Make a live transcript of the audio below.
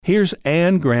Here's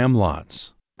Anne Graham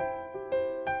Lotz.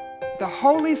 The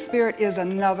Holy Spirit is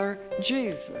another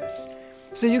Jesus.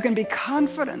 So you can be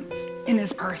confident in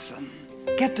his person.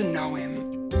 Get to know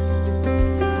him.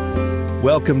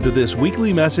 Welcome to this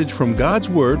weekly message from God's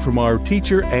Word from our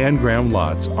teacher Anne Graham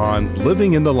Lotz on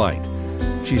Living in the Light.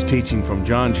 She's teaching from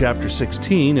John chapter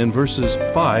 16 and verses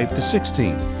 5 to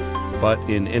 16. But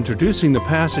in introducing the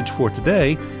passage for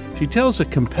today, she tells a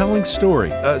compelling story,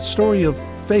 a story of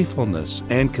faithfulness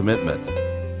and commitment.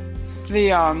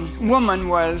 The woman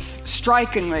was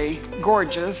strikingly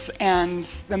gorgeous, and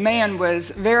the man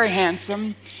was very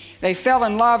handsome. They fell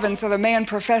in love, and so the man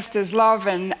professed his love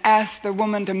and asked the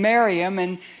woman to marry him,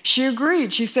 and she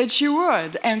agreed. She said she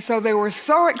would. And so they were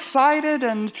so excited,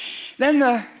 and then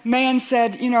the man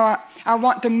said, I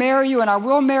want to marry you, and I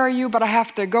will marry you, but I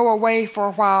have to go away for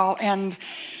a while.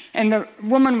 And the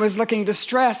woman was looking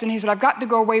distressed, and he said, I've got to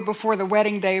go away before the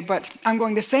wedding day, but I'm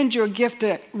going to send you a gift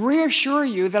to reassure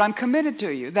you that I'm committed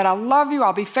to you, that I love you,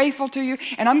 I'll be faithful to you,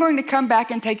 and I'm going to come back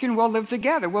and take you, and we'll live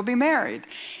together, we'll be married.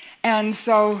 And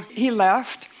so he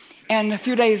left, and a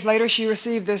few days later, she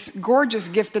received this gorgeous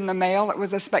gift in the mail. It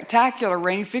was a spectacular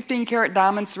ring, 15-karat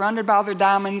diamonds, surrounded by other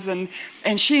diamonds, and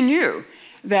she knew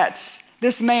that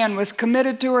this man was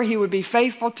committed to her. He would be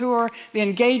faithful to her. The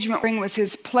engagement ring was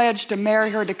his pledge to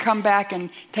marry her, to come back and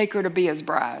take her to be his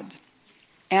bride.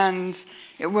 And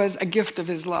it was a gift of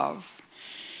his love.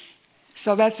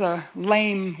 So that's a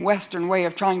lame Western way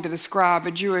of trying to describe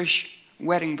a Jewish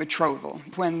wedding betrothal.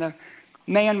 When the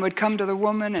man would come to the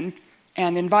woman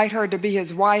and invite her to be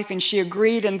his wife, and she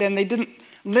agreed, and then they didn't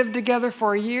live together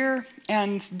for a year.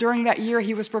 And during that year,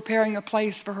 he was preparing a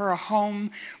place for her, a home,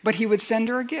 but he would send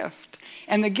her a gift.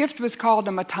 And the gift was called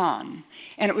a matan.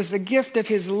 And it was the gift of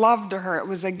his love to her. It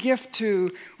was a gift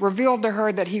to reveal to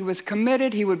her that he was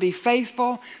committed, he would be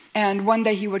faithful, and one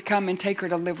day he would come and take her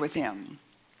to live with him.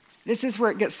 This is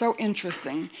where it gets so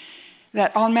interesting,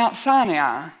 that on Mount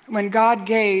Sinai, when God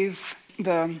gave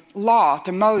the law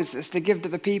to Moses to give to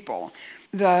the people,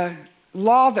 the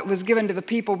law that was given to the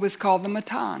people was called the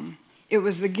matan. It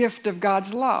was the gift of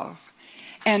God's love.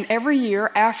 And every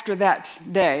year after that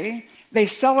day, they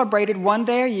celebrated one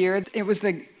day a year. It was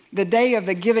the day of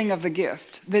the giving of the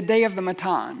gift, the day of the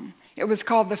matan. It was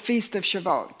called the Feast of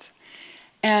Shavuot.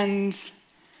 And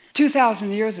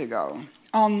 2,000 years ago,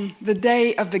 on the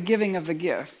day of the giving of the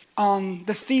gift, on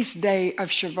the feast day of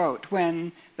Shavuot,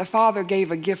 when the Father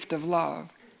gave a gift of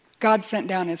love, God sent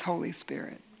down his Holy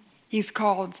Spirit. He's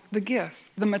called the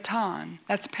gift, the matan.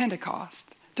 That's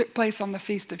Pentecost. It took place on the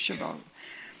Feast of Shavuot.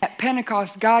 At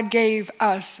Pentecost, God gave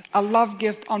us a love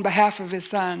gift on behalf of his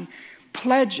Son,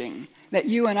 pledging that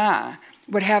you and I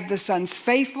would have the Son's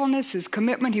faithfulness, his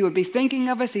commitment. He would be thinking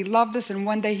of us, he loved us, and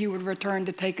one day he would return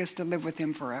to take us to live with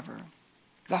him forever.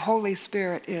 The Holy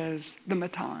Spirit is the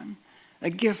matan,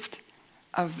 the gift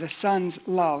of the Son's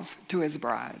love to his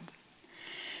bride.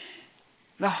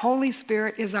 The Holy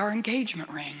Spirit is our engagement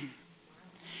ring.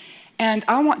 And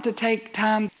I want to take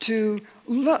time to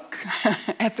look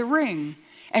at the ring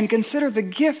and consider the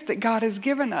gift that God has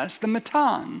given us, the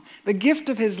matan, the gift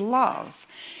of his love.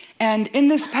 And in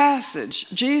this passage,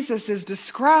 Jesus is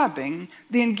describing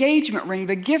the engagement ring,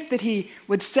 the gift that he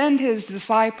would send his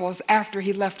disciples after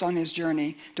he left on his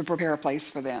journey to prepare a place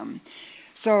for them.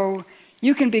 So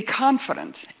you can be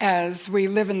confident as we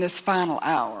live in this final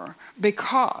hour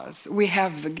because we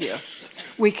have the gift.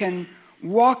 We can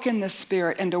walk in the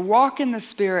Spirit, and to walk in the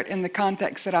Spirit in the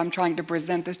context that I'm trying to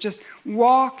present this, just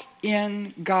walk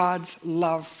in God's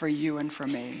love for you and for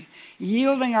me,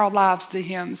 yielding our lives to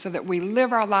him so that we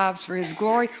live our lives for his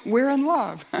glory. We're in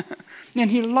love, and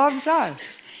he loves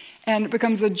us, and it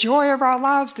becomes a joy of our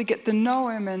lives to get to know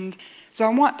him. And so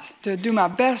I want to do my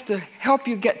best to help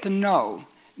you get to know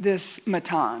this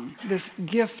matan, this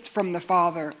gift from the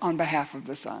Father on behalf of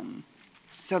the Son.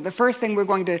 So the first thing we're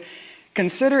going to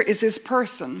consider is his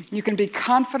person. You can be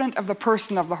confident of the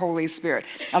person of the Holy Spirit.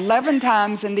 11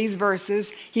 times in these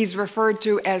verses, he's referred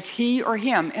to as he or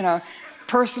him in a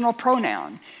personal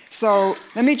pronoun. So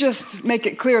let me just make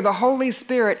it clear. The Holy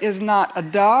Spirit is not a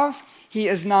dove. He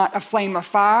is not a flame of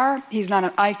fire. He's not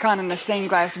an icon in a stained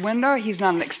glass window. He's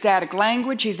not an ecstatic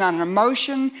language. He's not an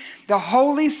emotion. The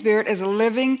Holy Spirit is a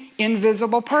living,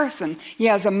 invisible person. He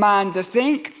has a mind to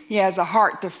think. He has a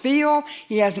heart to feel.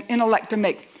 He has an intellect to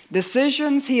make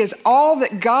decisions. He is all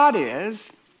that God is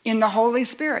in the Holy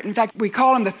Spirit. In fact, we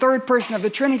call him the third person of the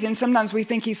Trinity, and sometimes we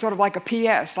think he's sort of like a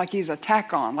PS, like he's a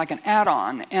tack-on, like an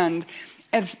add-on. And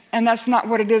that's not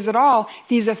what it is at all.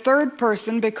 He's a third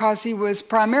person because he was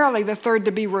primarily the third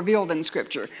to be revealed in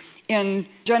Scripture. In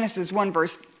Genesis 1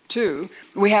 verse 2,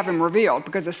 we have him revealed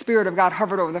because the Spirit of God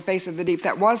hovered over the face of the deep.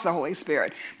 That was the Holy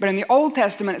Spirit. But in the Old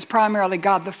Testament, it's primarily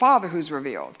God the Father who's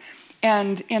revealed.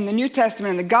 And in the New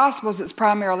Testament, in the Gospels, it's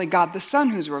primarily God the Son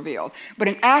who's revealed. But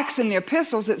in Acts and the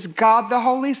Epistles, it's God the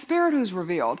Holy Spirit who's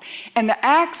revealed. And the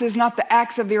Acts is not the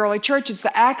acts of the early church, it's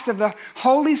the acts of the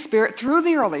Holy Spirit through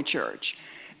the early church.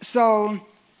 So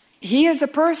he is a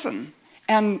person,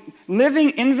 and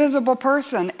living, invisible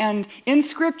person. And in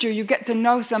Scripture, you get to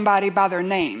know somebody by their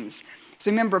names. So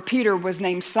remember, Peter was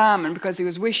named Simon because he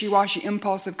was wishy-washy,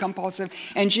 impulsive, compulsive.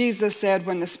 And Jesus said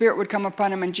when the Spirit would come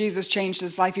upon him and Jesus changed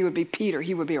his life, he would be Peter.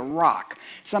 He would be a rock,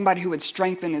 somebody who would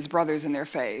strengthen his brothers in their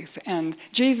faith. And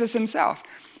Jesus himself,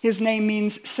 his name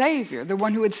means Savior, the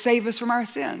one who would save us from our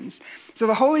sins. So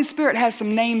the Holy Spirit has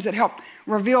some names that help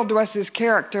reveal to us his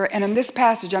character. And in this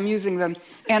passage, I'm using the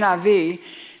NIV,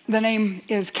 the name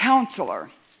is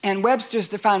Counselor. And Webster's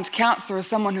defines counselor as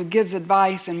someone who gives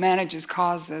advice and manages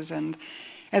causes. And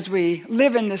as we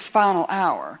live in this final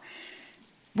hour,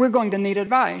 we're going to need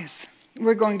advice.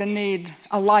 We're going to need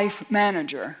a life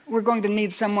manager. We're going to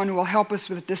need someone who will help us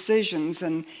with decisions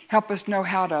and help us know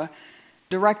how to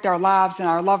direct our lives and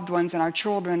our loved ones and our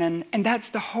children. And that's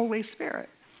the Holy Spirit,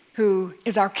 who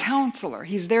is our counselor.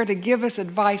 He's there to give us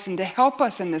advice and to help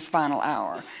us in this final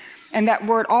hour. And that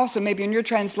word also, maybe in your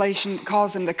translation,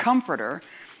 calls him the comforter.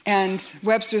 And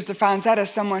Webster's defines that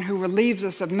as someone who relieves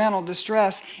us of mental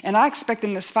distress. And I expect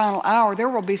in this final hour, there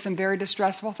will be some very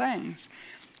distressful things.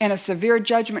 And if severe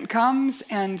judgment comes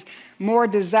and more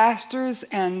disasters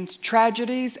and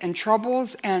tragedies and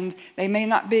troubles, and they may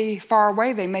not be far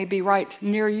away, they may be right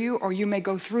near you, or you may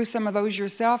go through some of those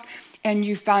yourself, and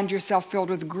you find yourself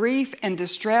filled with grief and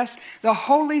distress, the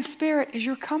Holy Spirit is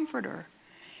your comforter.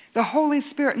 The Holy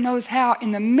Spirit knows how,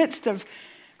 in the midst of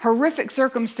horrific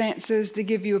circumstances, to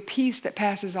give you a peace that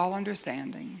passes all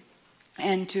understanding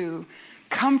and to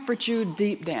comfort you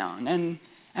deep down. And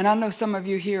I know some of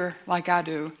you here, like I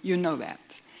do, you know that.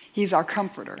 He's our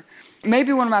comforter.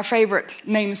 Maybe one of my favorite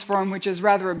names for him, which is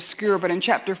rather obscure, but in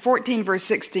chapter 14, verse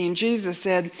 16, Jesus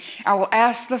said, I will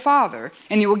ask the Father,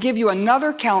 and he will give you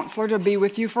another counselor to be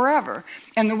with you forever.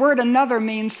 And the word another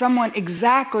means someone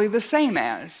exactly the same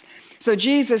as. So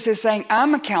Jesus is saying,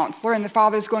 I'm a counselor, and the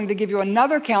Father is going to give you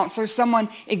another counselor, someone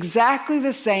exactly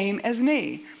the same as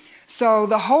me. So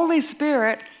the Holy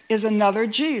Spirit is another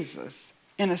Jesus,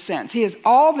 in a sense. He is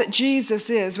all that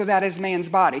Jesus is without his man's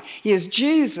body. He is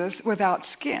Jesus without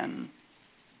skin.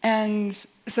 And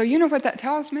so you know what that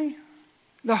tells me?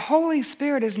 The Holy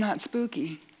Spirit is not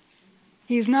spooky.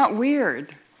 He's not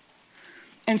weird.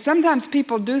 And sometimes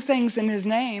people do things in his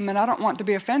name, and I don't want to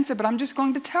be offensive, but I'm just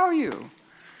going to tell you.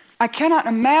 I cannot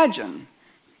imagine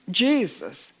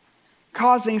Jesus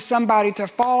causing somebody to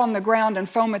fall on the ground and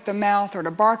foam at the mouth, or to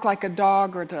bark like a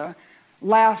dog, or to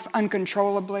laugh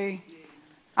uncontrollably.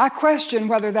 I question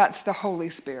whether that's the Holy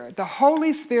Spirit. The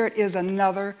Holy Spirit is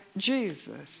another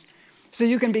Jesus. So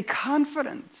you can be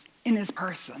confident in his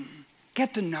person.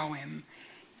 Get to know him.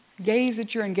 Gaze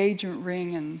at your engagement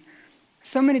ring and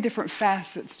so many different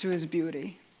facets to his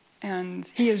beauty. And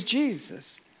he is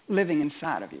Jesus living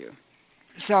inside of you.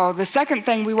 So the second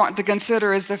thing we want to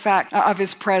consider is the fact of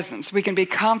his presence. We can be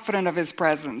confident of his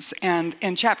presence. And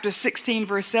in chapter 16,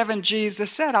 verse 7,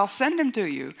 Jesus said, I'll send him to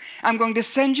you. I'm going to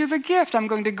send you the gift. I'm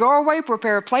going to go away,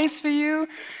 prepare a place for you,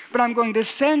 but I'm going to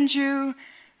send you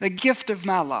the gift of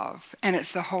my love, and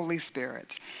it's the Holy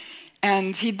Spirit.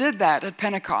 And he did that at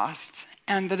Pentecost.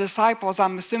 And the disciples,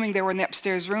 I'm assuming they were in the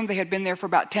upstairs room. They had been there for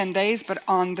about 10 days, but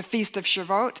on the Feast of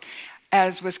Shavuot,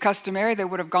 as was customary, they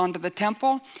would have gone to the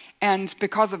temple. And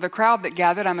because of the crowd that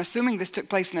gathered, I'm assuming this took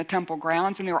place in the temple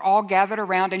grounds, and they were all gathered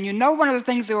around. And you know, one of the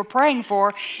things they were praying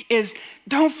for is,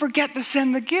 don't forget to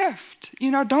send the gift. You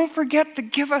know, don't forget to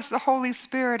give us the Holy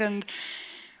Spirit. And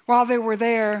while they were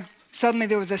there, suddenly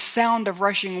there was a sound of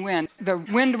rushing wind. The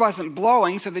wind wasn't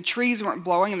blowing, so the trees weren't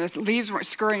blowing and the leaves weren't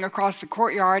scurrying across the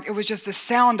courtyard. It was just the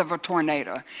sound of a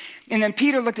tornado. And then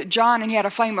Peter looked at John and he had a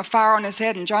flame of fire on his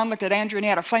head, and John looked at Andrew and he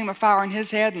had a flame of fire on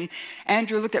his head, and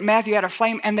Andrew looked at Matthew, had a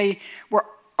flame, and they were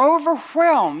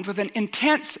overwhelmed with an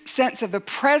intense sense of the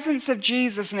presence of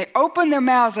Jesus, and they opened their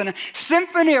mouths in a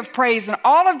symphony of praise, and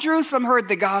all of Jerusalem heard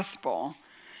the gospel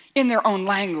in their own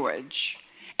language.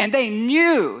 And they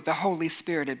knew the Holy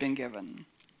Spirit had been given.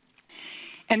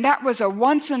 And that was a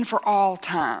once and for all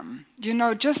time. You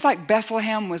know, just like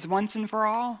Bethlehem was once and for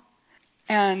all,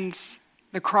 and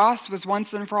the cross was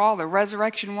once and for all, the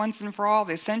resurrection once and for all,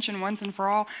 the ascension once and for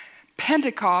all,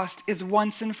 Pentecost is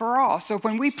once and for all. So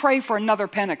when we pray for another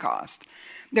Pentecost,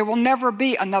 There will never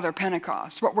be another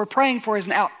Pentecost. What we're praying for is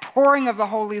an outpouring of the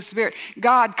Holy Spirit.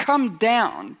 God, come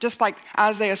down, just like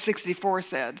Isaiah 64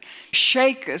 said.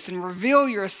 Shake us and reveal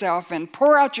yourself and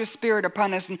pour out your Spirit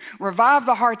upon us and revive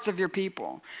the hearts of your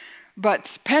people.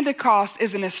 But Pentecost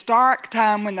is an historic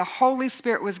time when the Holy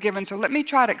Spirit was given. So let me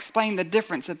try to explain the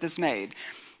difference that this made.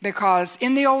 Because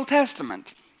in the Old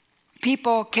Testament,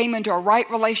 people came into a right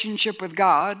relationship with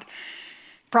God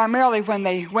primarily when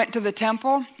they went to the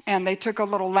temple and they took a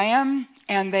little lamb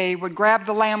and they would grab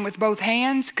the lamb with both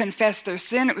hands, confess their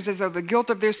sin. It was as though the guilt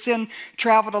of their sin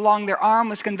traveled along their arm,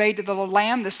 was conveyed to the little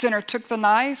lamb. The sinner took the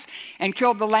knife and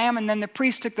killed the lamb, and then the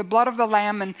priest took the blood of the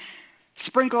lamb and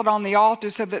sprinkled it on the altar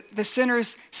so that the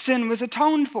sinner's sin was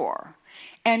atoned for.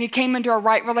 And he came into a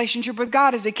right relationship with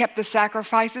God as he kept the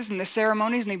sacrifices and the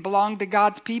ceremonies, and he belonged to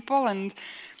God's people. And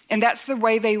that's the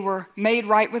way they were made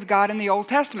right with God in the Old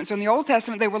Testament. So in the Old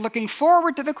Testament, they were looking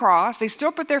forward to the cross. They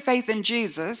still put their faith in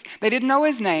Jesus. They didn't know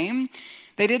his name.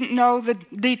 They didn't know the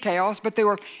details, but they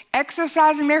were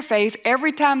exercising their faith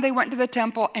every time they went to the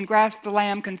temple and grasped the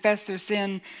lamb, confessed their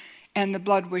sin, and the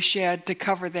blood was shed to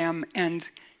cover them and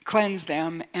cleanse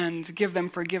them and give them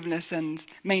forgiveness and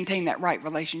maintain that right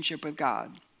relationship with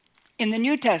God. In the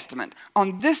New Testament,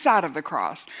 on this side of the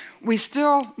cross, we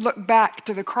still look back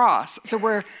to the cross. So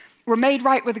we're made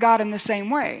right with God in the same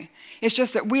way. It's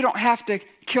just that we don't have to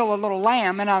kill a little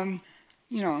lamb. And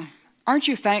aren't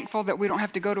you thankful that we don't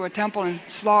have to go to a temple and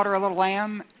slaughter a little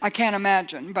lamb? I can't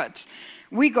imagine. But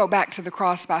we go back to the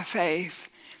cross by faith.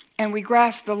 And we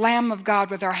grasp the Lamb of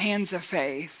God with our hands of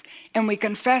faith. And we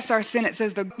confess our sin. It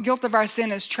says the guilt of our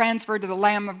sin is transferred to the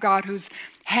Lamb of God who's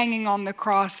hanging on the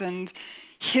cross, and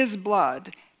his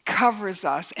blood covers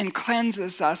us and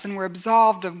cleanses us, and we're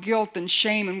absolved of guilt and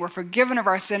shame, and we're forgiven of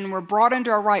our sin, and we're brought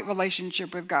into a right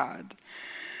relationship with God.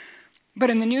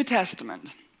 But in the New Testament,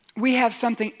 we have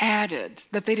something added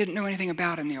that they didn't know anything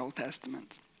about in the Old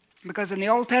Testament. Because in the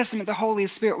Old Testament, the Holy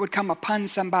Spirit would come upon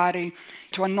somebody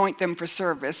to anoint them for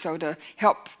service, so to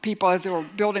help people as they were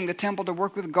building the temple to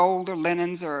work with gold or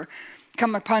linens, or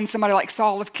come upon somebody like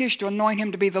Saul of Kish to anoint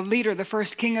him to be the leader, the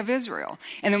first king of Israel.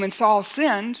 And then when Saul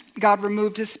sinned, God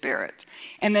removed his spirit.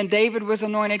 And then David was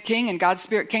anointed king, and God's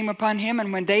spirit came upon him.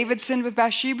 And when David sinned with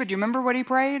Bathsheba, do you remember what he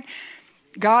prayed?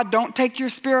 God, don't take your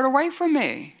spirit away from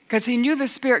me. Because he knew the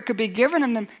spirit could be given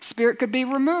and the spirit could be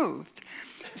removed.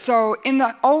 So in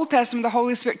the Old Testament, the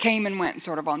Holy Spirit came and went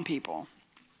sort of on people.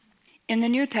 In the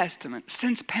New Testament,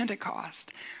 since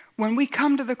Pentecost, when we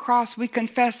come to the cross, we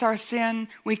confess our sin,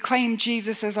 we claim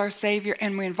Jesus as our Savior,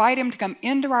 and we invite him to come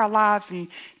into our lives and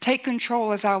take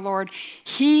control as our Lord.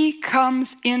 He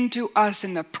comes into us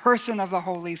in the person of the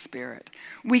Holy Spirit.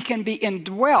 We can be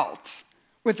indwelt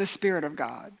with the Spirit of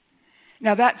God.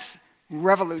 Now that's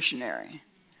revolutionary.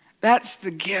 That's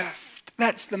the gift.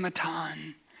 That's the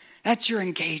matan. That's your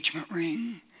engagement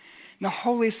ring. The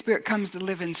Holy Spirit comes to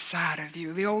live inside of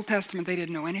you. The Old Testament, they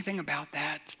didn't know anything about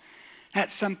that.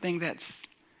 That's something that's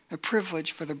a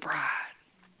privilege for the bride.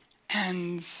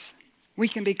 And we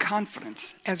can be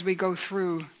confident as we go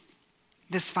through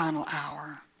this final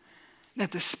hour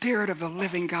that the Spirit of the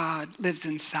living God lives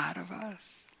inside of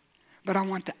us. But I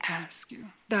want to ask you,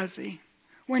 does he?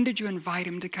 When did you invite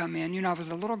him to come in? I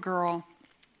was a little girl,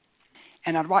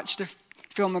 and I'd watched a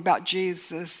film about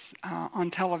Jesus on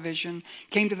television,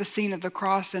 came to the scene of the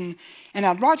cross, and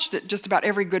I'd watched it just about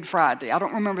every Good Friday. I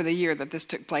don't remember the year that this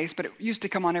took place, but it used to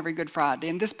come on every Good Friday.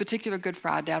 And this particular Good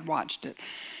Friday, I'd watched it.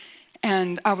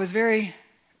 And I was very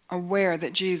aware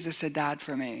that Jesus had died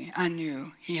for me. I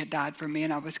knew he had died for me,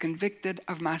 and I was convicted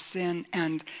of my sin.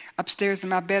 And upstairs in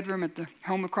my bedroom at the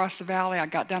home across the valley, I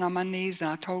got down on my knees and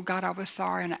I told God I was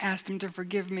sorry, and I asked him to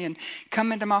forgive me and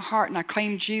come into my heart, and I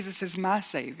claimed Jesus as my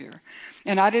Savior.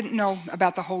 And I didn't know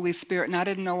about the Holy Spirit, and I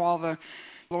didn't know all the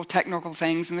little technical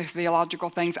things and the theological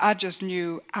things. I just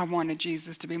knew I wanted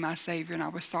Jesus to be my Savior, and I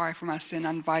was sorry for my sin.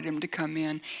 I invited him to come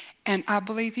in, and I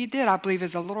believe he did. I believe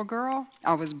as a little girl,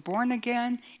 I was born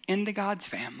again into God's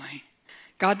family.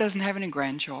 God doesn't have any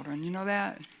grandchildren, you know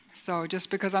that? So just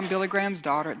because I'm Billy Graham's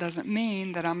daughter, it doesn't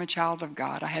mean that I'm a child of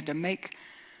God. I had to make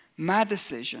my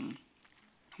decision.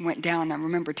 Went down, I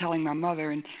remember telling my mother,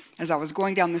 and as I was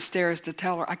going down the stairs to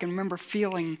tell her, I can remember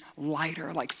feeling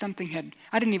lighter, like I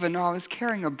didn't even know I was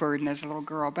carrying a burden as a little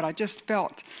girl, but I just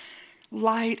felt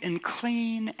light and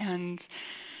clean, and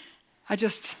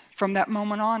from that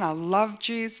moment on, I loved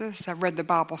Jesus. I read the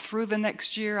Bible through the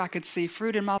next year. I could see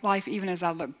fruit in my life even as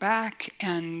I look back,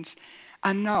 and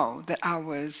I know that I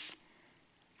was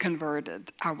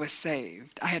converted. I was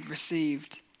saved. I had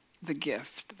received the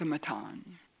gift, the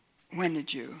matan. When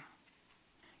did you?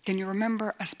 Can you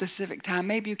remember a specific time?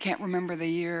 Maybe you can't remember the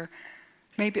year,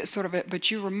 Maybe it's sort of it, but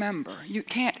you remember. You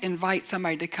can't invite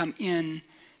somebody to come in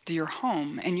to your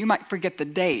home, and you might forget the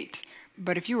date,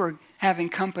 but if you were having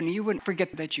company, you wouldn't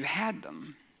forget that you had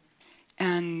them.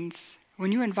 And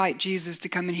when you invite Jesus to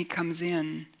come in, he comes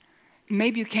in.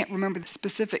 Maybe you can't remember the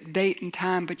specific date and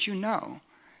time, but you know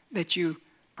that you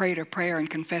prayed a prayer and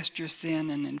confessed your sin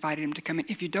and invited him to come in.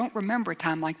 If you don't remember a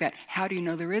time like that, how do you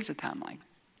know there is a time like that?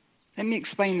 Let me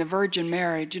explain the Virgin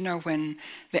Mary. You know, when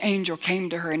the angel came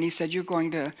to her and he said, you're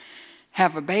going to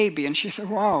have a baby. And she said,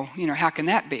 whoa, how can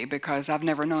that be? Because I've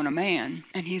never known a man.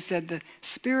 And he said, the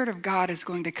Spirit of God is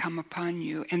going to come upon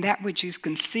you, and that which is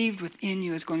conceived within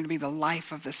you is going to be the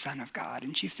life of the Son of God.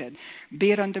 And she said,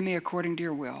 be it unto me according to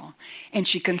your will. And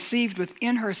she conceived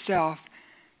within herself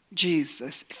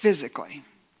Jesus physically.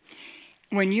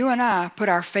 When you and I put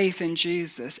our faith in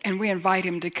Jesus and we invite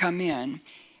him to come in,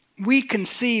 we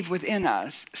conceive within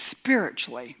us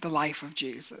spiritually the life of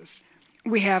Jesus.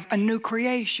 We have a new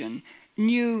creation,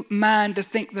 new mind to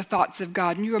think the thoughts of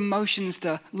God, new emotions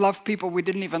to love people we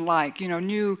didn't even like,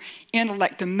 new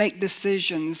intellect to make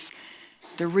decisions,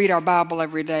 to read our Bible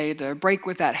every day, to break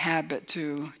with that habit,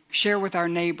 to share with our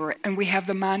neighbor, and we have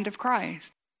the mind of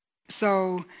Christ.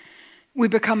 So we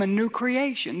become a new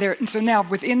creation. So now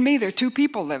within me, there are two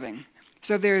people living.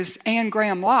 So there's Ann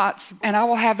Graham Lotz, and I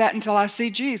will have that until I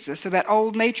see Jesus. So that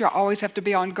old nature, I always have to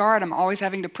be on guard. I'm always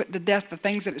having to put to death the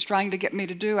things that it's trying to get me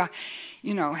to do. I,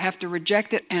 have to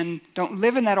reject it and don't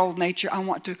live in that old nature. I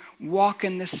want to walk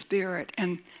in the Spirit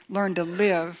and learn to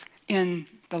live in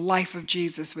the life of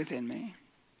Jesus within me.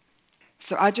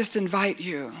 So I just invite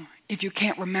you, if you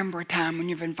can't remember a time when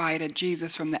you've invited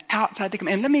Jesus from the outside to come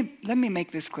in, and let me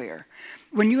make this clear.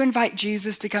 When you invite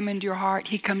Jesus to come into your heart,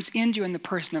 he comes into you in the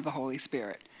person of the Holy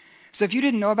Spirit. So if you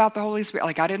didn't know about the Holy Spirit,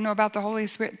 like I didn't know about the Holy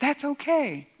Spirit, that's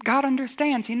okay. God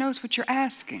understands. He knows what you're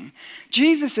asking.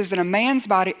 Jesus is in a man's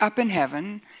body up in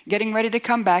heaven, getting ready to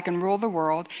come back and rule the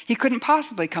world. He couldn't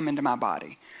possibly come into my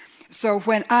body. So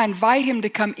when I invite him to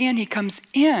come in, he comes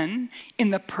in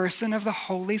the person of the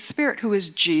Holy Spirit, who is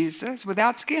Jesus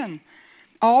without skin.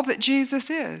 All that Jesus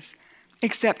is,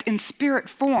 except in spirit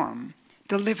form,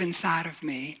 to live inside of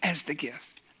me as the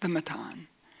gift, the matan.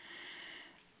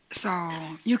 So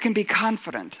you can be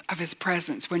confident of his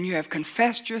presence when you have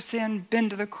confessed your sin, been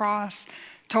to the cross,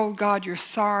 told God you're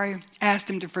sorry, asked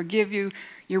him to forgive you,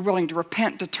 you're willing to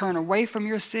repent, to turn away from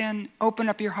your sin, open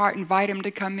up your heart, invite him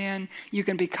to come in. You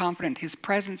can be confident his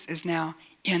presence is now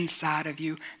inside of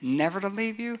you, never to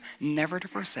leave you, never to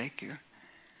forsake you.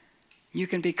 You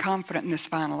can be confident in this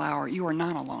final hour. You are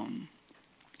not alone.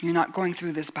 You're not going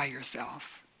through this by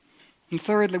yourself. And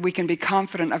thirdly, we can be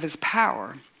confident of his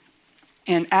power.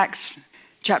 In Acts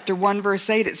chapter 1, verse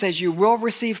 8, it says, you will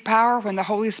receive power when the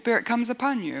Holy Spirit comes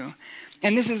upon you.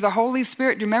 And this is the Holy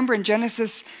Spirit. Do you remember in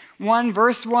Genesis 1,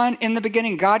 verse 1, in the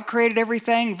beginning, God created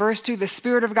everything. Verse 2, the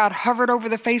Spirit of God hovered over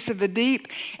the face of the deep,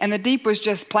 and the deep was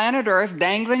just planet Earth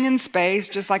dangling in space,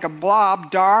 just like a blob,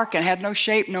 dark, and had no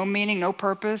shape, no meaning, no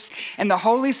purpose. And the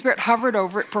Holy Spirit hovered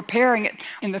over it, preparing it,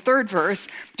 in the third verse,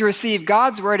 to receive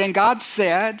God's word. And God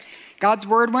said, God's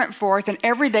word went forth, and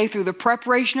every day through the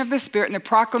preparation of the Spirit and the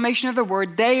proclamation of the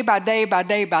word, day by day by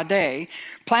day by day,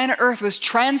 planet Earth was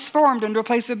transformed into a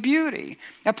place of beauty,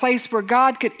 a place where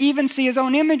God could even see his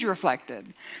own image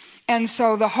reflected. And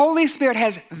so the Holy Spirit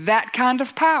has that kind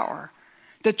of power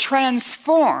to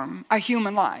transform a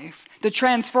human life, to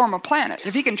transform a planet.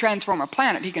 If he can transform a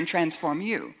planet, he can transform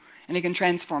you, and he can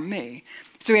transform me.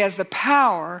 So he has the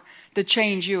power to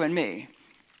change you and me.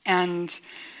 And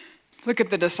look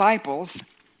at the disciples.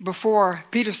 Before,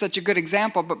 Peter's such a good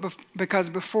example, but because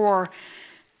before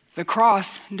the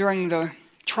cross, during the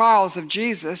trials of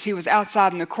Jesus, he was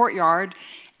outside in the courtyard,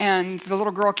 and the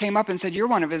little girl came up and said, you're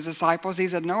one of his disciples. He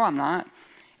said, no, I'm not.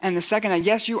 And the second time,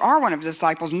 yes, you are one of his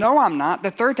disciples. No, I'm not. The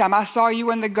third time, I saw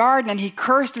you in the garden, and he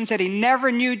cursed and said he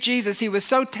never knew Jesus. He was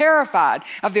so terrified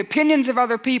of the opinions of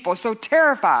other people, so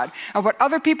terrified of what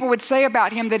other people would say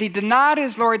about him that he denied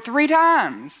his Lord 3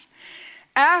 times.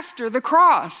 After the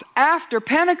cross, after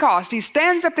Pentecost, he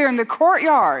stands up there in the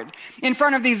courtyard in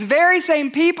front of these very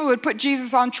same people who had put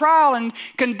Jesus on trial and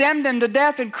condemned him to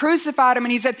death and crucified him.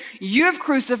 And he said, you have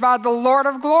crucified the Lord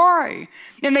of glory.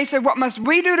 And they said, what must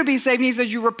we do to be saved? And he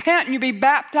says, you repent and you be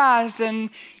baptized and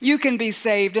you can be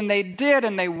saved. And they did,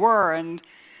 and they were. And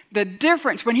the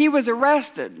difference, when he was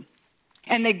arrested,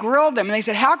 and they grilled him, and they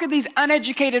said, how could these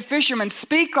uneducated fishermen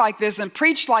speak like this and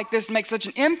preach like this and make such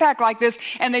an impact like this?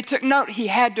 And they took note he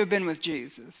had to have been with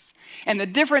Jesus. And the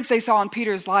difference they saw in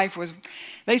Peter's life was,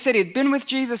 they said he'd been with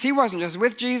Jesus. He wasn't just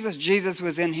with Jesus, Jesus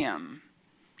was in him.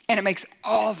 And it makes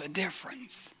all the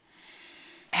difference.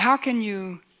 How can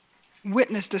you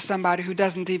witness to somebody who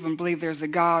doesn't even believe there's a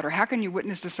God? Or how can you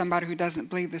witness to somebody who doesn't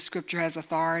believe the Scripture has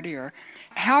authority? Or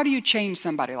how do you change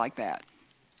somebody like that?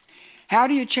 How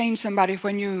do you change somebody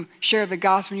when you share the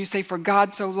gospel and you say, for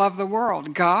God so loved the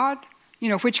world? God?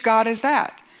 Which God is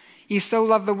that? He so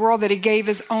loved the world that he gave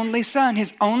his only son.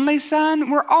 His only son?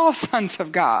 We're all sons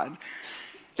of God.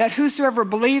 That whosoever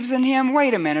believes in him,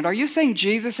 wait a minute, are you saying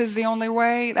Jesus is the only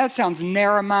way? That sounds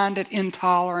narrow-minded,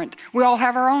 intolerant. We all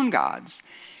have our own gods.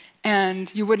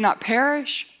 And you would not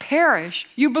perish? Perish?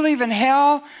 You believe in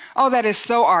hell? Oh, that is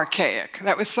so archaic.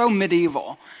 That was so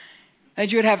medieval.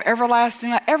 That you would have everlasting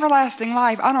life. Everlasting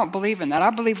life, I don't believe in that. I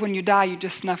believe when you die, you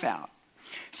just snuff out.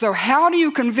 So how do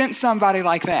you convince somebody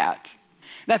like that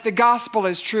the gospel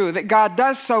is true, that God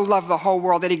does so love the whole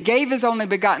world, that he gave his only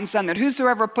begotten son, that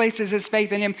whosoever places his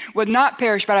faith in him would not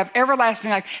perish but have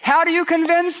everlasting life? How do you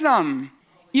convince them?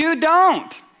 You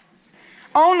don't.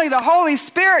 Only the Holy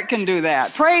Spirit can do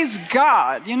that. Praise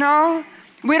God,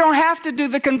 We don't have to do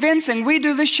the convincing. We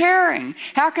do the sharing.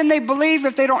 How can they believe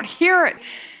if they don't hear it?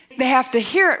 They have to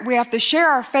hear it. We have to share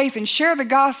our faith and share the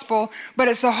gospel, but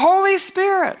it's the Holy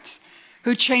Spirit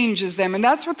who changes them. And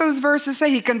that's what those verses say.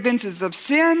 He convinces of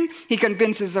sin, he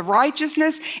convinces of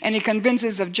righteousness, and he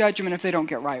convinces of judgment if they don't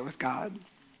get right with God.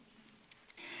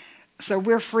 So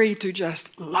we're free to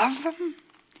just love them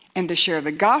and to share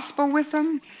the gospel with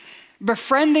them,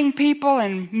 befriending people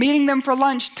and meeting them for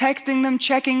lunch, texting them,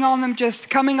 checking on them, just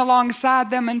coming alongside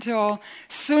them until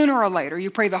sooner or later, you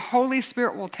pray the Holy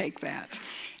Spirit will take that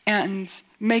and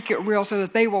make it real so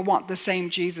that they will want the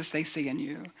same Jesus they see in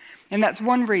you. And that's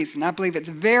one reason I believe it's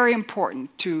very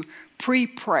important to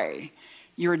pre-pray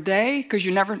your day, because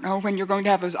you never know when you're going to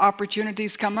have those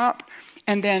opportunities come up.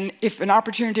 And then if an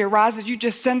opportunity arises, you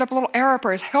just send up little error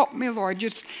prayers. Help me, Lord.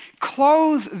 Just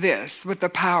clothe this with the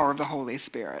power of the Holy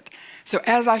Spirit. So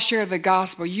as I share the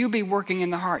gospel, you be working in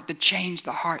the heart to change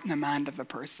the heart and the mind of the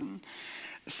person.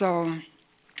 So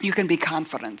you can be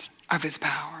confident of his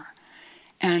power.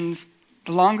 And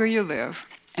the longer you live,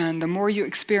 and the more you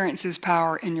experience his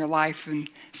power in your life in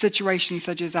situations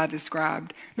such as I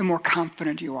described, the more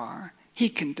confident you are. He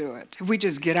can do it. If we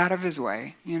just get out of his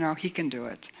way, he can do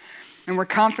it. And we're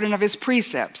confident of his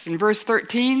precepts. In verse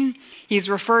 13, he's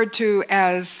referred to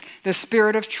as the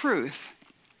Spirit of Truth.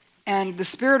 And the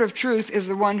Spirit of Truth is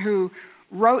the one who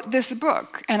wrote this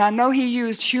book. And I know he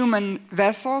used human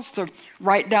vessels to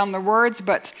write down the words,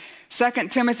 but 2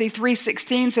 Timothy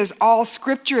 3:16 says, all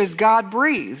scripture is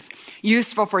God-breathed,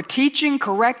 useful for teaching,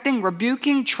 correcting,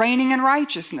 rebuking, training in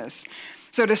righteousness.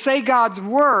 So to say God's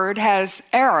word has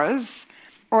errors,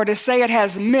 or to say it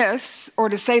has myths, or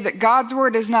to say that God's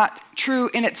word is not true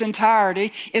in its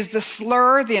entirety, is to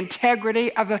slur the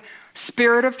integrity of the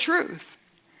Spirit of Truth.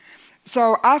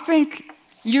 So I think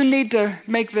you need to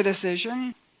make the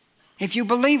decision if you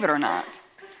believe it or not.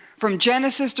 From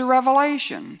Genesis to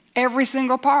Revelation, every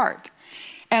single part.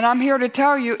 And I'm here to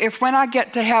tell you, if when I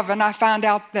get to heaven, I find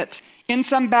out that in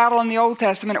some battle in the Old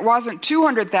Testament, it wasn't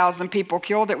 200,000 people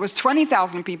killed, it was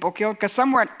 20,000 people killed, because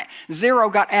somewhere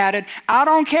 0 got added, I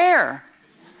don't care.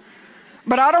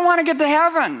 But I don't want to get to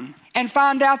heaven and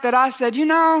find out that I said,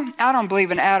 I don't believe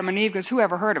in Adam and Eve, because who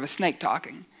ever heard of a snake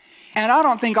talking? And I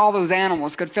don't think all those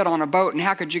animals could fit on a boat, and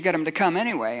how could you get them to come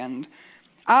anyway? And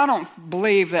I don't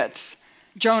believe that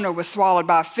Jonah was swallowed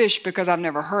by a fish, because I've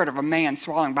never heard of a man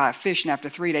swallowed by a fish and after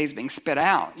 3 days being spit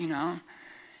out,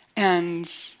 And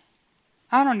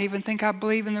I don't even think I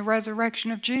believe in the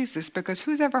resurrection of Jesus, because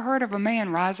who's ever heard of a man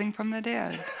rising from the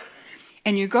dead?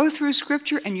 And you go through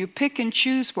Scripture and you pick and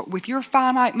choose what with your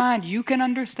finite mind you can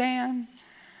understand.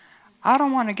 I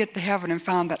don't want to get to heaven and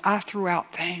find that I threw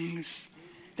out things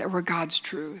that were God's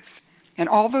truth. And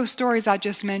all those stories I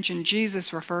just mentioned,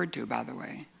 Jesus referred to, by the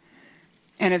way.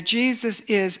 And if Jesus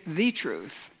is the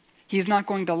truth, he's not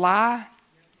going to lie.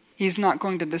 He's not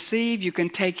going to deceive. You can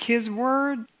take his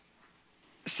word.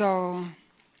 So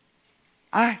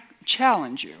I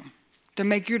challenge you to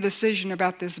make your decision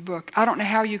about this book. I don't know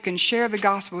how you can share the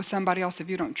gospel with somebody else if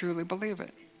you don't truly believe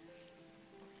it.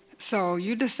 So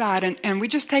you decide, and we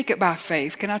just take it by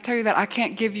faith. Can I tell you that I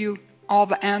can't give you all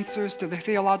the answers to the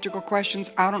theological questions?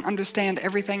 I don't understand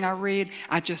everything I read.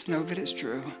 I just know that it's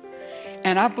true.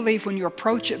 And I believe when you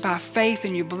approach it by faith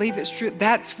and you believe it's true,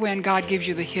 that's when God gives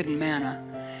you the hidden manna.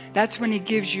 That's when he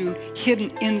gives you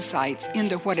hidden insights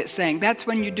into what it's saying. That's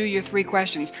when you do your 3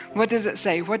 questions. What does it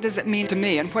say? What does it mean to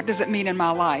me? And what does it mean in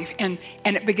my life? And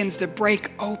it begins to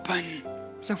break open.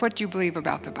 So what do you believe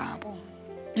about the Bible?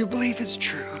 You believe it's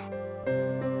true.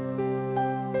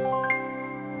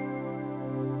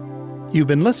 You've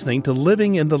been listening to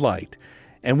Living in the Light.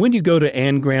 And when you go to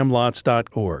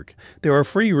AnnGrahamLotz.org, there are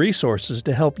free resources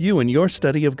to help you in your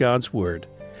study of God's Word.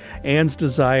 Ann's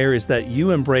desire is that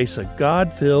you embrace a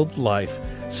God-filled life,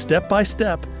 step by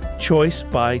step, choice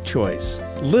by choice,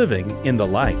 living in the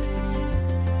light.